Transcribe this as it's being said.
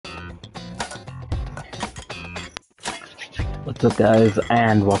What's up guys,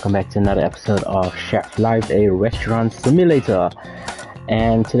 and welcome back to another episode of Chef Life, a restaurant simulator.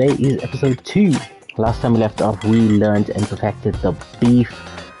 And today is episode 2. Last time we left off, we learned and perfected the beef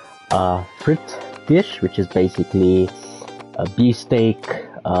frit dish, which is basically a beef steak,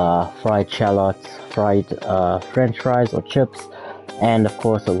 fried shallots, fried french fries or chips, and of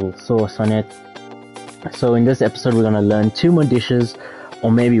course a little sauce on it. So in this episode we're going to learn 2 more dishes,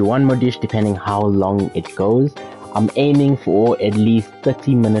 or maybe 1 more dish depending how long it goes. I'm aiming for at least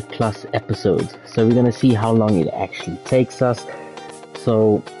 30-minute plus episodes, so we're gonna see how long it actually takes us.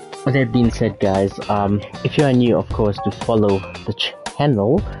 So with that being said guys, if you are new, of course, to follow the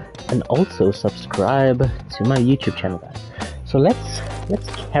channel and also subscribe to my YouTube channel guys. So let's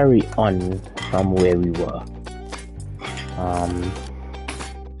carry on from where we were.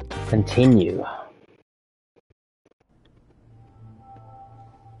 Continue.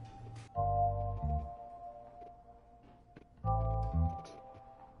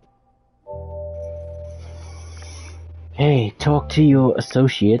 Hey, talk to your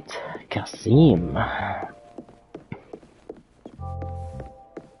associate, C.K.M. The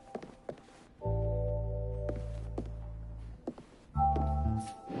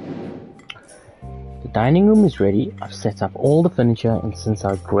dining room is ready. I've set up all the furniture, and since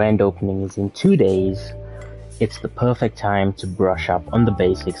our grand opening is in 2 days, it's the perfect time to brush up on the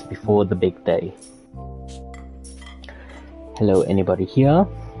basics before the big day. Hello, anybody here?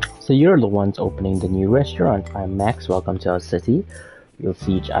 So you're the ones opening the new restaurant. I'm Max, welcome to our city. We'll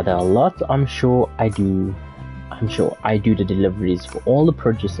see each other a lot. I'm sure I do the deliveries for all the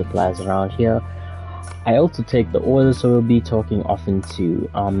produce suppliers around here. I also take the orders, so we'll be talking often too.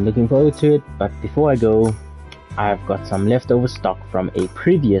 I'm looking forward to it, but before I go, I've got some leftover stock from a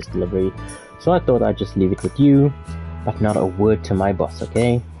previous delivery, so I thought I'd just leave it with you, but not a word to my boss,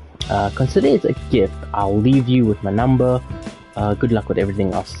 okay? Consider it a gift. I'll leave you with my number. Good luck with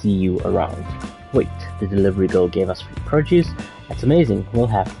everything. I'll see you around. Wait, the delivery girl gave us free produce? That's amazing. We'll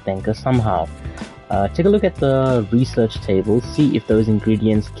have to thank her somehow. Take a look at the research table, see if those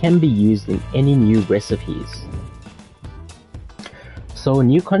ingredients can be used in any new recipes. So,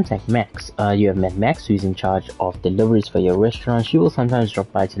 new contact, Max. You have met Max, who is in charge of deliveries for your restaurant. She will sometimes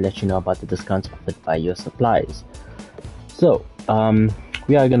drop by to let you know about the discounts offered by your suppliers. So,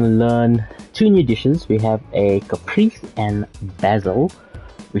 we are going to learn 2 new dishes. We have a Caprese and basil,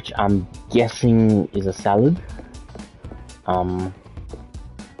 which I'm guessing is a salad.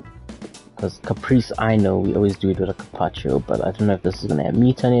 Because Caprese, I know we always do it with a carpaccio, but I don't know if this is going to have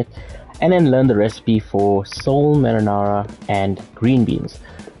meat on it. And then learn the recipe for sole marinara and green beans.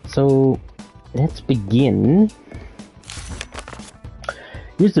 So let's begin.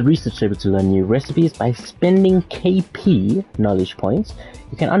 Use the research table to learn new recipes. By spending KP, knowledge points,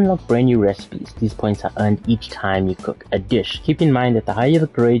 you can unlock brand new recipes. These points are earned each time you cook a dish. Keep in mind that the higher the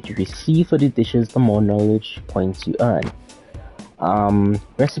grade you receive for the dishes, the more knowledge points you earn.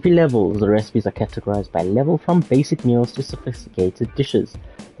 Recipe levels. The recipes are categorized by level from basic meals to sophisticated dishes.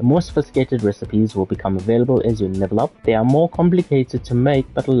 The more sophisticated recipes will become available as you level up. They are more complicated to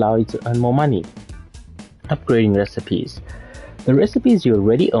make but allow you to earn more money. Upgrading recipes. The recipes you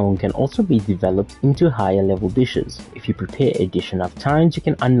already own can also be developed into higher level dishes. If you prepare a dish enough times, you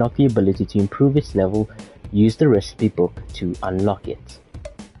can unlock the ability to improve its level. Use the recipe book to unlock it.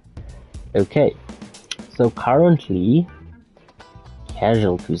 Okay, so currently,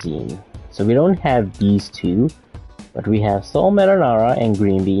 casual cuisine. So we don't have these 2, but we have sole marinara and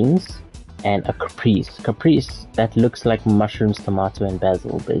green beans, and a caprese. Caprese, that looks like mushrooms, tomato, and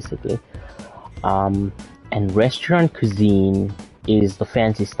basil, basically. And restaurant cuisine is the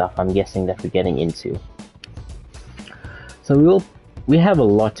fancy stuff I'm guessing that we're getting into. So we have a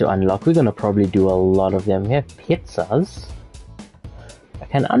lot to unlock. We're gonna probably do a lot of them. We have pizzas. I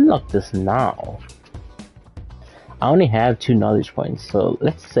can unlock this now. I only have 2 knowledge points, so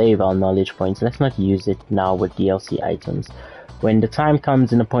let's save our knowledge points. Let's not use it now with DLC items. When the time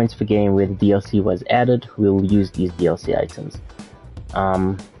comes in the points per game where the DLC was added, we'll use these DLC items.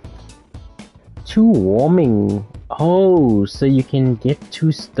 2 warming. Oh, so you can get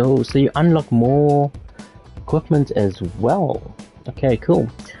 2 stoves, so you unlock more equipment as well. Okay, cool.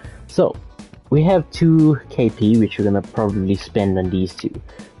 So we have 2 KP, which we're gonna probably spend on these 2.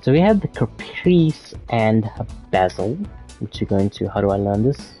 So we have the Caprese and basil, which we're going to, how do I learn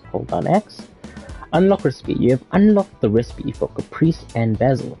this? Hold on, X. Unlock recipe. You have unlocked the recipe for Caprese and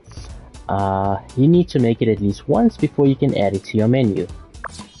basil. You need to make it at least once before you can add it to your menu.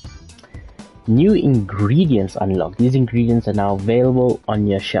 New ingredients unlocked. These ingredients are now available on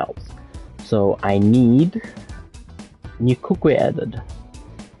your shelves. So I need new cookware added.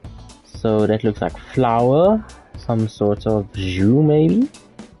 So that looks like flour, some sort of jus maybe,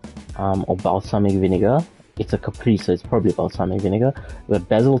 or balsamic vinegar. It's a Caprese, so it's probably balsamic vinegar. We got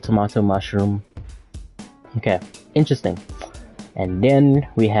basil, tomato, mushroom. Okay, interesting. And then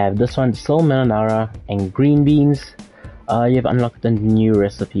we have this one, sol marinara and green beans. You have unlocked a new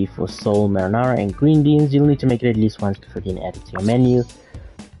recipe for sol marinara and green beans. You'll need to make it at least once before you can add it to your menu.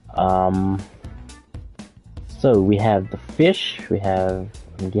 So we have the fish, we have,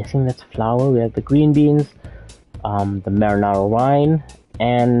 I'm guessing that's flour, we have the green beans, the marinara wine,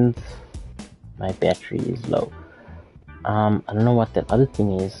 and my battery is low. I don't know what that other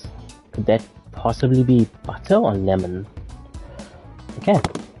thing is. Could that possibly be butter or lemon? Okay,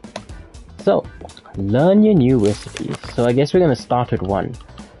 so learn your new recipes. So I guess we're gonna start with one.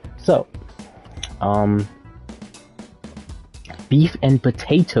 So beef and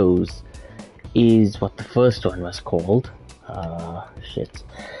potatoes is what the first one was called. Shit,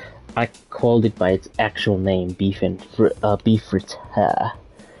 I called it by its actual name, beef fritter.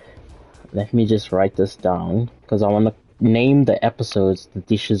 Let me just write this down because I want to name the episodes the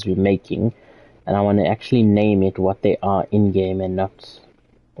dishes we're making, and I want to actually name it what they are in game and not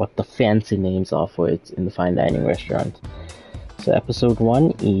what the fancy names are for it in the fine dining restaurant. So episode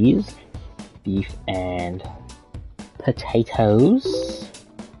 1 is beef and potatoes.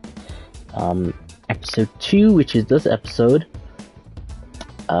 Episode 2, which is this episode,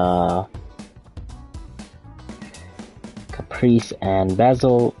 Caprese and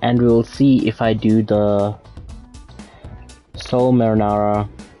basil, and we'll see if I do the sol marinara,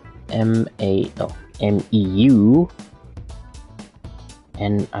 MEUNIERE,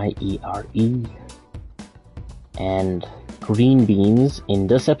 and green beans in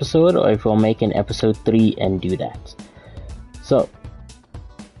this episode, or if we'll make an episode 3 and do that. So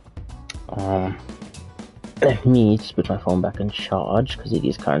let me just put my phone back on charge because it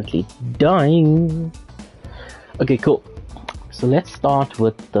is currently dying. Okay, cool. So let's start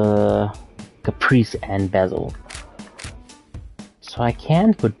with the Caprese and basil. So I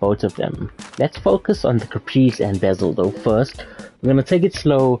can put both of them. Let's focus on the Caprese and basil though first. We're gonna take it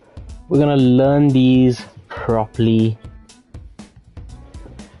slow. We're gonna learn these properly.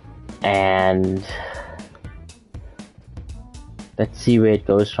 And let's see where it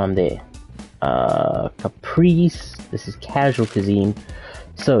goes from there. Caprese, this is casual cuisine.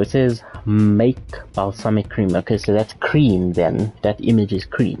 So it says make balsamic cream. Okay, so that's cream then. That image is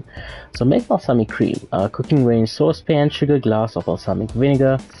cream. So make balsamic cream. Cooking range saucepan, sugar glass of balsamic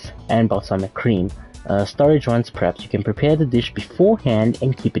vinegar, and balsamic cream. Storage once prepped. You can prepare the dish beforehand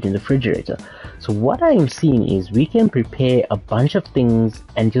and keep it in the refrigerator. So what I am seeing is we can prepare a bunch of things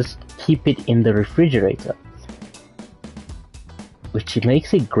and just keep it in the refrigerator, which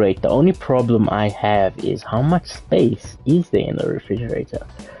makes it great. The only problem I have is how much space is there in the refrigerator.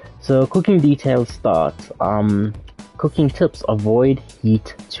 So cooking details start. Cooking tips: avoid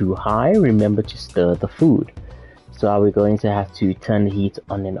heat too high. Remember to stir the food. So are we going to have to turn the heat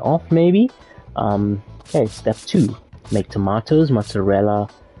on and off maybe? Okay, step 2. Make tomatoes, mozzarella,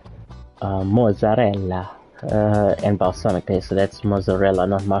 and balsamic paste. So that's mozzarella,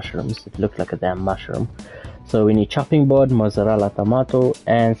 not mushrooms. It looked like a damn mushroom. So we need chopping board, mozzarella tomato,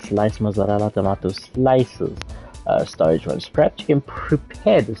 and sliced mozzarella tomato slices. Storage once prepped. You can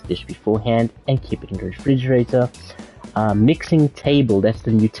prepare this dish beforehand and keep it in the refrigerator. Mixing table, that's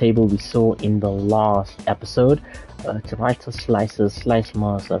the new table we saw in the last episode. Tomato slices, sliced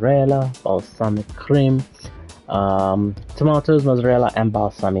mozzarella, balsamic cream, tomatoes, mozzarella, and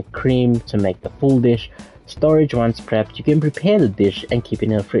balsamic cream to make the full dish. Storage once prepped. You can prepare the dish and keep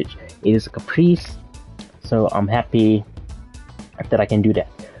it in the fridge. It is a Caprese, so I'm happy that I can do that.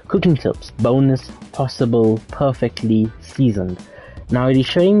 Cooking tips: bonus, possible, perfectly seasoned. Now it is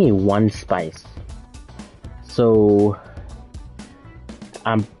showing me one spice, so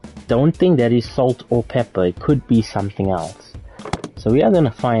I don't think that is salt or pepper. It could be something else. So we are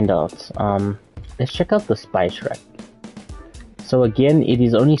gonna find out. Let's check out the spice rack. So again, it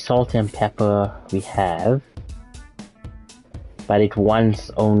is only salt and pepper we have, but it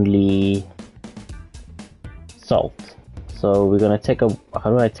wants only salt. So we're gonna take a. How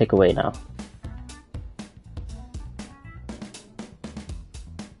do I take away now?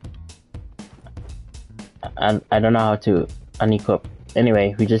 And I don't know how to unequip.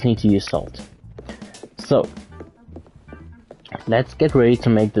 Anyway, we just need to use salt. So let's get ready to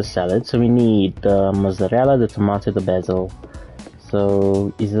make the salad. So we need the mozzarella, the tomato, the basil.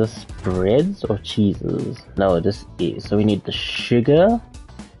 So is this breads or cheeses? No, this is. So we need the sugar.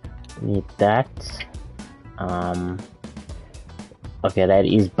 We need that. Okay, that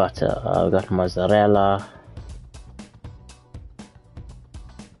is butter. We got mozzarella.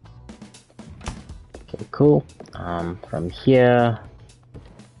 Okay, Okay, cool. From here,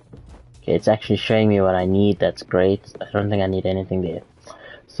 okay, it's actually showing me what I need. That's great. I don't think I need anything there.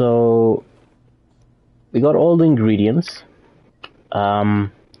 So we got all the ingredients.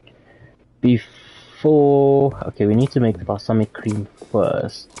 Before, okay, we need to make the balsamic cream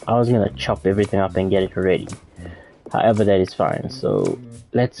first. I was gonna chop everything up and get it ready. However, that is fine. So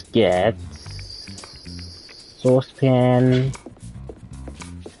let's get saucepan.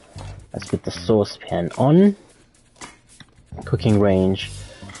 Let's put the saucepan on. Cooking range.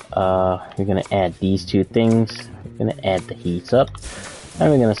 We're gonna add these two things. We're gonna add the heat up,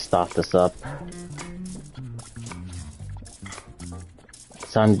 and we're gonna start this up.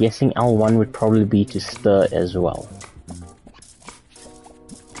 So I'm guessing L1 would probably be to stir as well.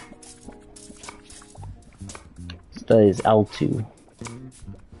 Stir is L2.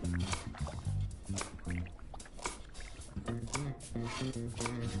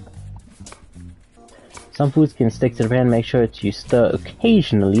 Some foods can stick to the pan. Make sure to stir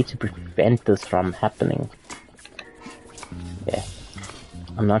occasionally to prevent this from happening. Yeah.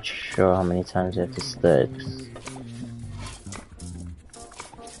 I'm not sure how many times you have to stir it.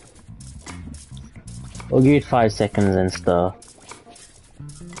 We'll give it 5 seconds and stir.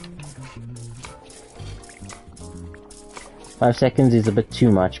 Five seconds is a bit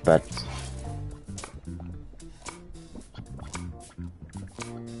too much, but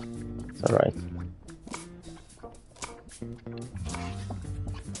it's alright.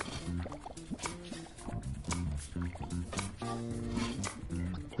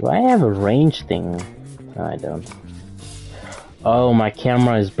 Do I have a range thing? No, I don't. Oh, my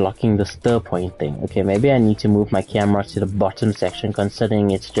camera is blocking the stir point thing. Okay, maybe I need to move my camera to the bottom section,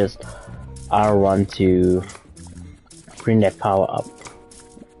 considering it's just R1 to bring that power up.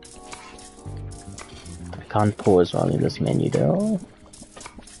 I can't pause while in this menu though.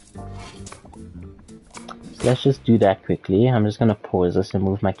 So let's just do that quickly. I'm just gonna pause this and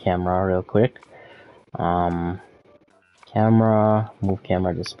move my camera real quick. Camera, move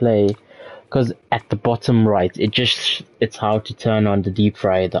camera display. Because at the bottom right, it's how to turn on the deep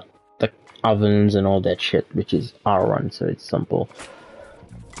fry, the ovens and all that shit, which is R1, so it's simple.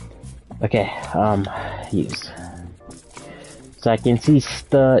 Okay, use. So I can see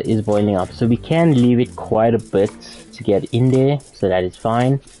stir is boiling up, so we can leave it quite a bit to get in there, so that is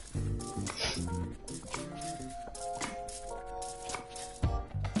fine.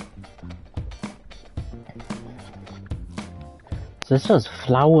 So this was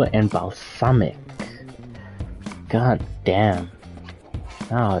flour and balsamic. God damn.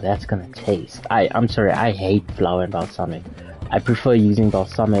 Oh, that's gonna taste. I'm sorry, I hate flour and balsamic. I prefer using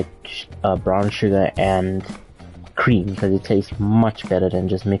balsamic, brown sugar and cream because it tastes much better than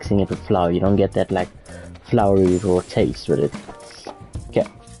just mixing it with flour. You don't get that like floury raw taste with it. Okay,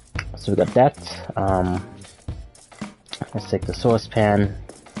 so we got that. Let's take the saucepan.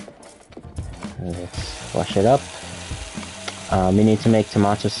 Let's wash it up. We need to make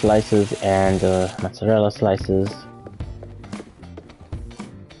tomato slices and mozzarella slices.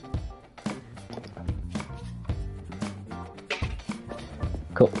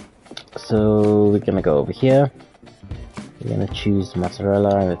 Cool. So we're gonna go over here. We're gonna choose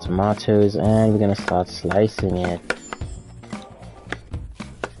mozzarella and the tomatoes, and we're gonna start slicing it.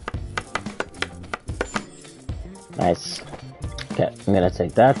 Nice. Okay, I'm gonna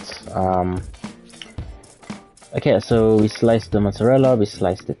take that. Okay, so we sliced the mozzarella, we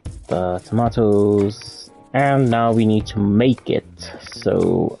sliced the tomatoes, and now we need to make it.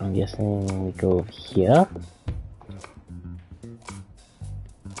 So I'm guessing we go over here.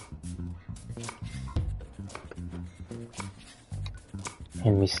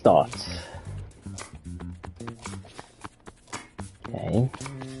 And we start. Okay.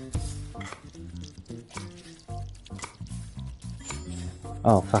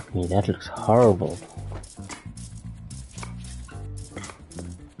 Oh, fuck me, that looks horrible.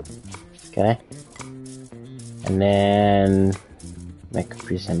 Okay. And then make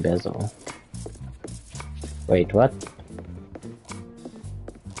Caprese and basil. Wait, what?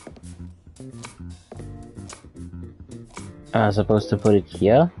 I was supposed to put it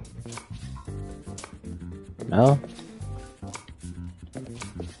here? No?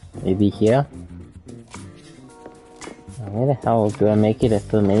 Maybe here? Where the hell do I make it? At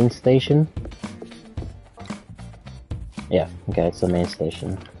the main station? Yeah, okay, it's the main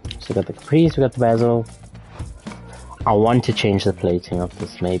station. So we got the Caprese, we got the basil. I want to change the plating of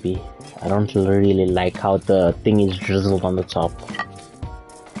this maybe. I don't really like how the thing is drizzled on the top.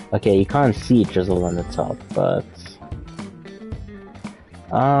 Okay, you can't see it drizzled on the top, but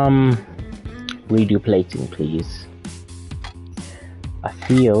redo plating please. I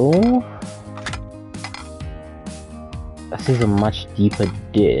feel this is a much deeper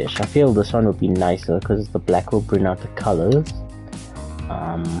dish. I feel this one would be nicer because the black will bring out the colors.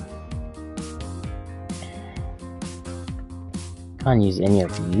 Can't use any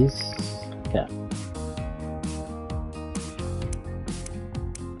of these. Okay.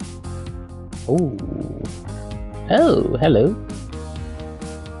 Oh, hello.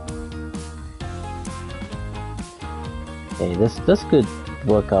 Okay, this could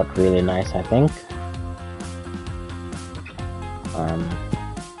work out really nice, I think.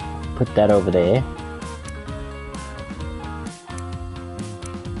 Put that over there.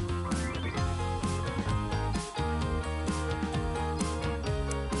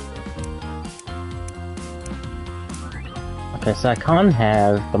 Okay, so I can't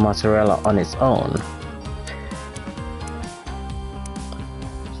have the mozzarella on its own.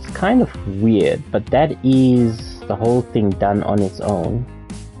 It's kind of weird, but that is the whole thing done on its own.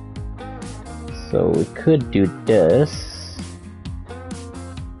 So we could do this.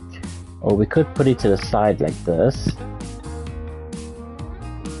 Or we could put it to the side like this.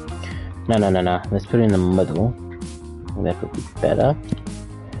 No. Let's put it in the middle. That would be better.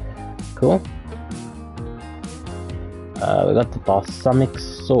 Cool. We got the balsamic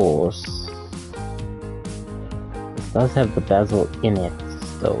sauce. This does have the basil in it,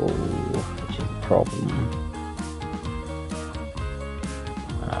 so which is a problem.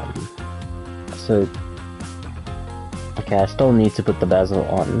 So okay, I still need to put the basil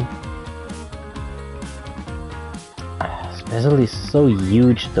on. This basil is so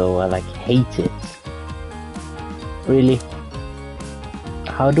huge though, I like hate it. Really?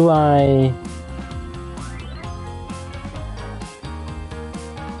 How do I...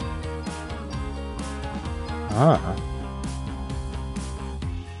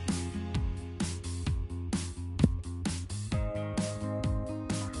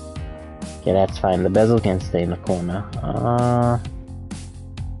 Okay, that's fine. The basil can stay in the corner.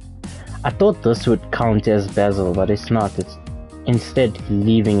 I thought this would count as basil, but it's not. It's instead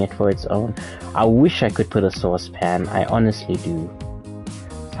leaving it for its own. I wish I could put a saucepan. I honestly do.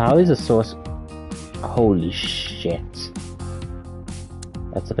 So how is a sauce... Holy shit.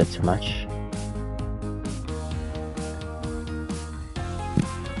 That's a bit too much.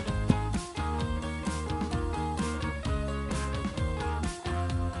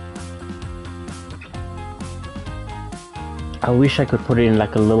 I wish I could put it in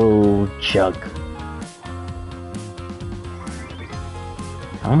like a little jug.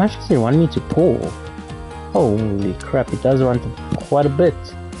 How much does it want me to pour? Holy crap, it does want quite a bit.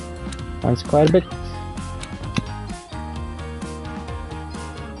 Wants quite a bit.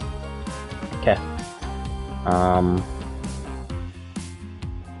 Okay.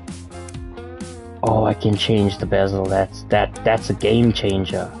 Oh, I can change the basil. That's a game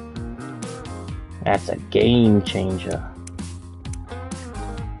changer. That's a game changer.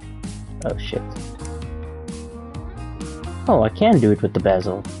 Oh shit. Oh, I can do it with the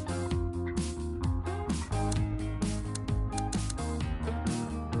basil.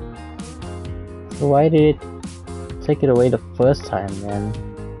 So why did it take it away the first time, man?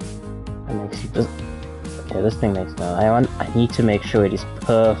 That makes it... Okay, this thing makes no... I need to make sure it is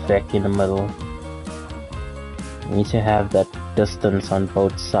perfect in the middle. I need to have that distance on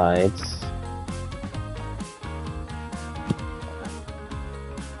both sides.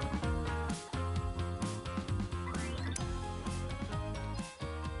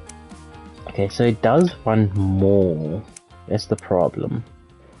 Okay, so it does want more. That's the problem.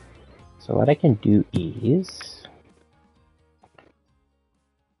 So what I can do is...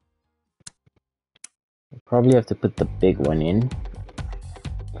 I probably have to put the big one in.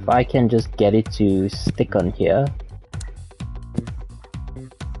 If I can just get it to stick on here.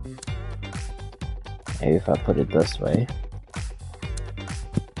 Maybe if I put it this way.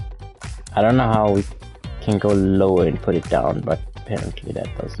 I don't know how we can go lower and put it down, but apparently that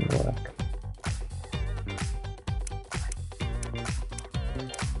doesn't work.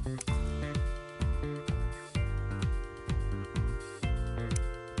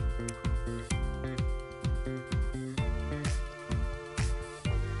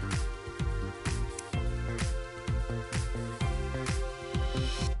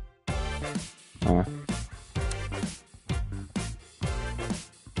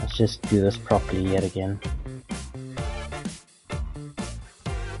 Let's just do this properly yet again.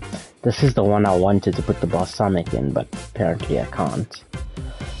 This is the one I wanted to put the balsamic in, but apparently I can't.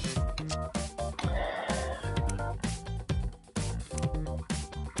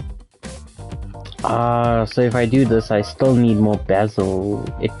 So if I do this, I still need more basil.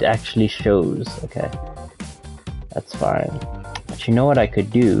 It actually shows. Okay. That's fine. But you know what I could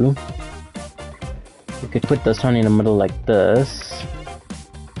do? You could put this one in the middle like this.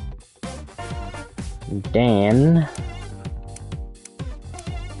 Then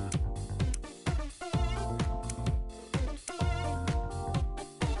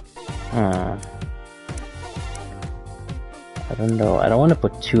I don't know. I don't want to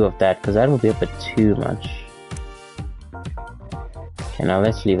put 2 of that because that will be a bit too much. Okay, now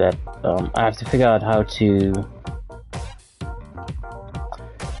let's leave that. I have to figure out how to.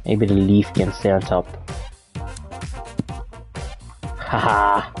 Maybe the leaf can stay on top.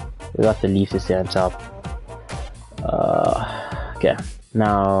 Haha! We got the leaf to stay on top. Okay,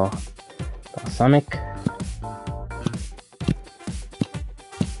 now balsamic.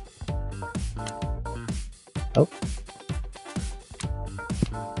 Oh.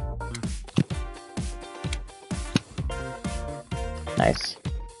 Nice.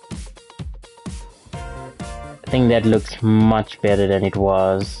 I think that looks much better than it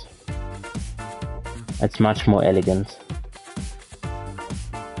was. It's much more elegant.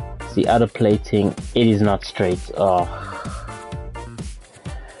 The other plating, it is not straight. Oh.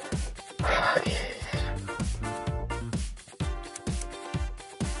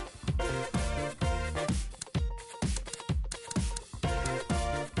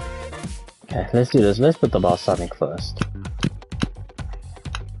 Okay, let's do this. Let's put the balsamic first.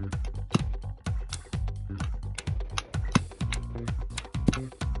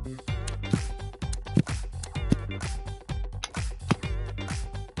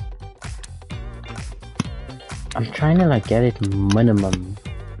 I'm trying to like get it minimum.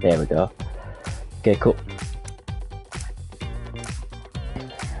 There we go. Okay, cool.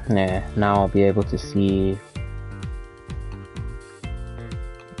 Yeah, now I'll be able to see.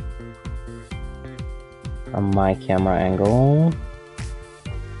 From my camera angle.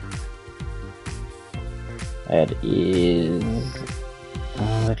 That is.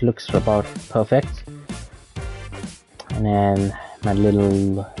 It looks about perfect. And then my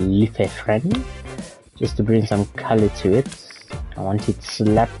little leafy friend. Just to bring some color to it, I want it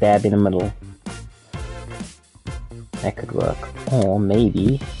slap dab in the middle. That could work. Or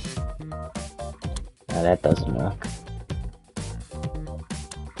maybe... No, that doesn't work.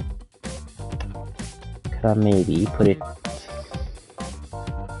 Could I maybe put it...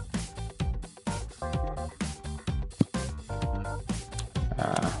 Okay.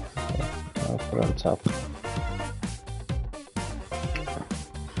 I'll put it on top.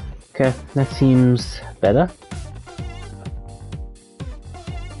 Okay, that seems better.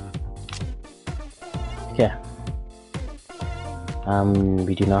 Okay.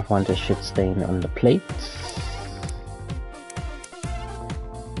 We do not want a shit stain on the plate.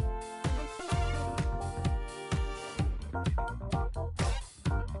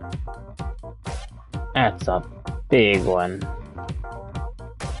 That's a big one.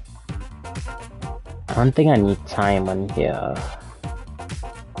 I don't think I need thyme on here.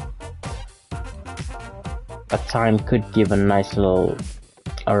 But thyme could give a nice little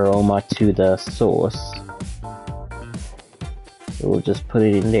aroma to the sauce. So we'll just put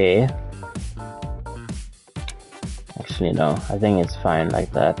it in there. Actually no, I think it's fine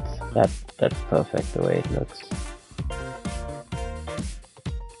like that. That's perfect the way it looks.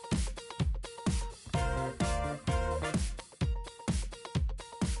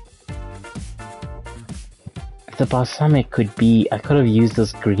 The balsamic could be, I could have used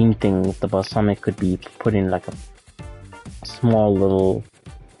this green thing. The balsamic could be put in like a small little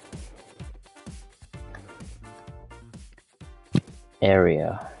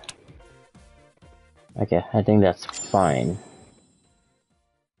area. Okay, I think that's fine.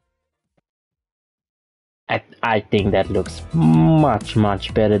 I think that looks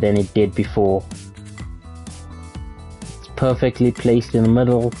much better than it did before. It's perfectly placed in the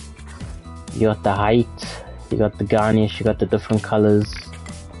middle. You got the height. You got the garnish, you got the different colors,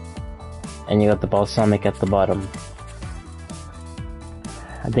 and you got the balsamic at the bottom.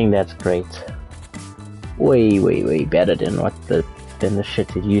 I think that's great. Way better than than the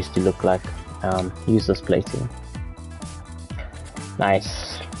shit it used to look like. Use this plating.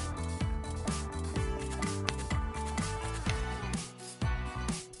 Nice.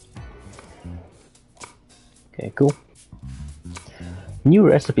 Okay, cool. New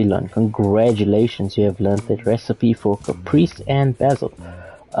recipe learned. Congratulations, you have learned the recipe for caprese and basil.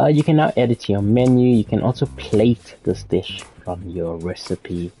 You can now add it to your menu. You can also plate this dish from your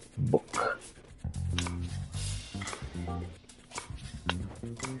recipe book.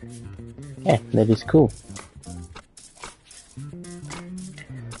 Yeah, that is cool.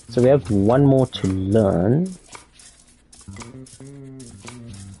 So we have one more to learn.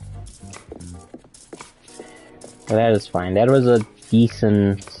 Well, that is fine. That was a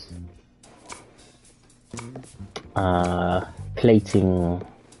decent plating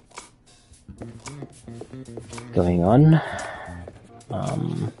going on.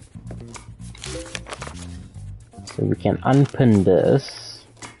 So we can unpin this.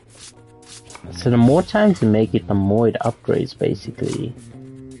 So the more times you make it, the more it upgrades, basically.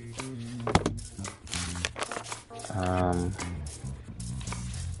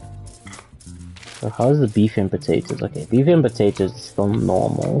 So how's the beef and potatoes? Okay, beef and potatoes is still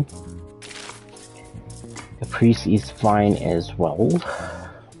normal. Caprese is fine as well.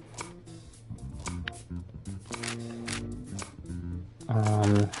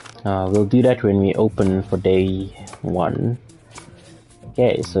 We'll do that when we open for day 1.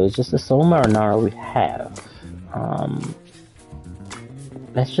 Okay, so it's just the sole marinara we have.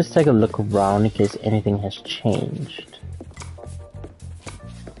 Let's just take a look around in case anything has changed.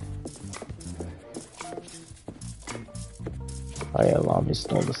 Fire alarm is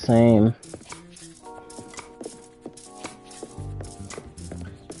still the same.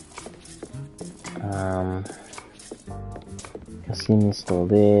 Casino is still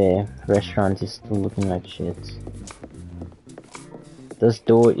there. Restaurant is still looking like shit. This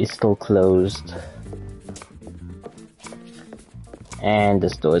door is still closed. And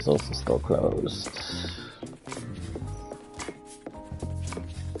this door is also still closed.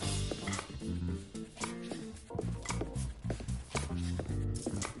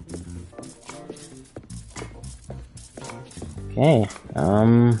 Okay,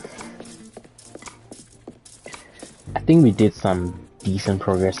 I think we did some decent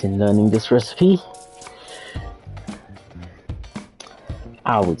progress in learning this recipe,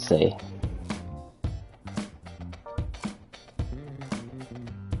 I would say.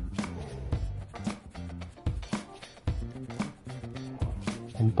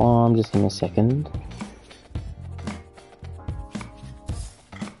 Just give me a second.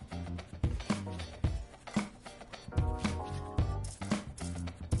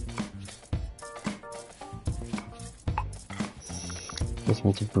 Just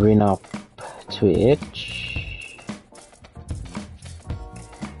need to bring up Twitch.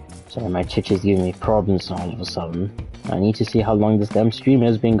 Sorry, my Twitch is giving me problems all of a sudden. I need to see how long this damn stream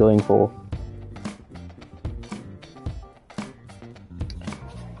has been going for.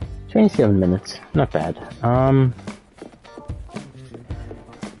 27 minutes, not bad.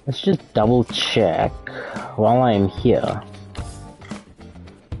 Let's just double check while I'm here.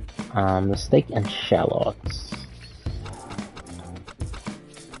 The steak and shallots.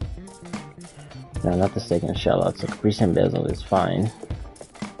 No, not the steak and shallots. The caprese and basil is fine.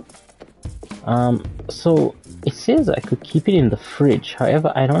 So it says I could keep it in the fridge.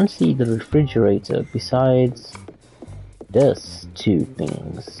 However, I don't see the refrigerator besides this 2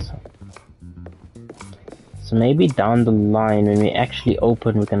 things. So maybe down the line when we actually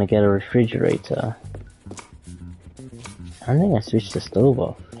open, we're gonna get a refrigerator. I think I switched the stove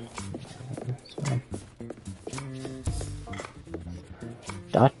off.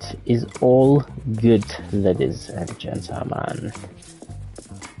 That is all good, ladies and gentlemen.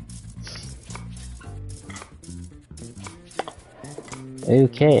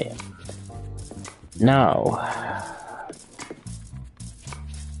 Okay. Now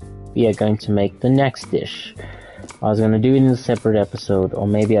we are going to make the next dish. I was going to do it in a separate episode, or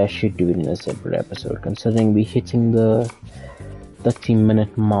maybe I should do it in a separate episode, considering we're hitting the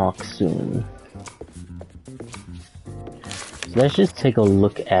 30-minute mark soon. So let's just take a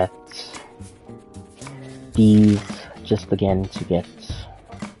look at these, just again to get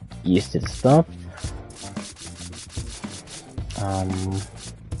used to the stuff.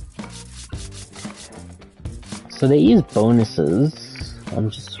 So there is bonuses. I'm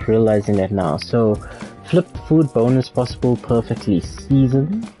just realizing that now. So, flipped food bonus possible, perfectly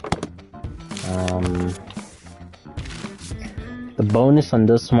seasoned. The bonus on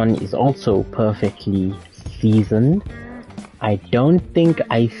this one is also perfectly seasoned. I don't think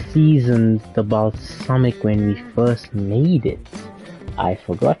I seasoned the balsamic when we first made it. I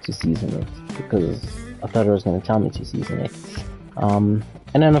forgot to season it because I thought it was going to tell me to season it.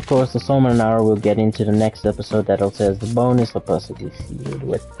 And then of course the sole marinara we'll get into the next episode that'll says the bonus are perfectly seasoned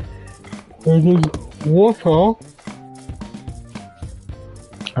with water.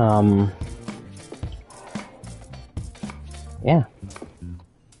 Yeah.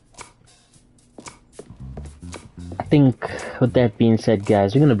 I think with that being said,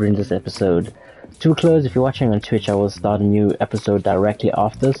 guys, we're gonna bring this episode to a close. If you're watching on Twitch, I will start a new episode directly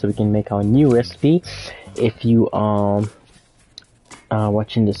after so we can make our new recipe. If you are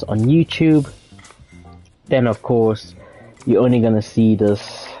watching this on YouTube, then of course you're only gonna see the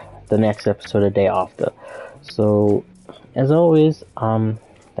next episode a day after. So as always,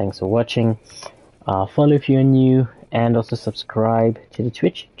 thanks for watching. Follow if you're new, and also subscribe to the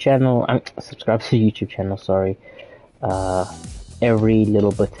Twitch channel. Subscribe to the YouTube channel, sorry. Every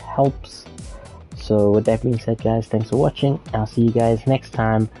little bit helps. So with that being said, guys, thanks for watching. I'll see you guys next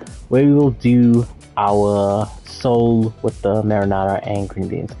time, where we will do our sole with the marinara and green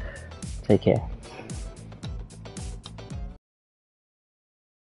beans. Take care.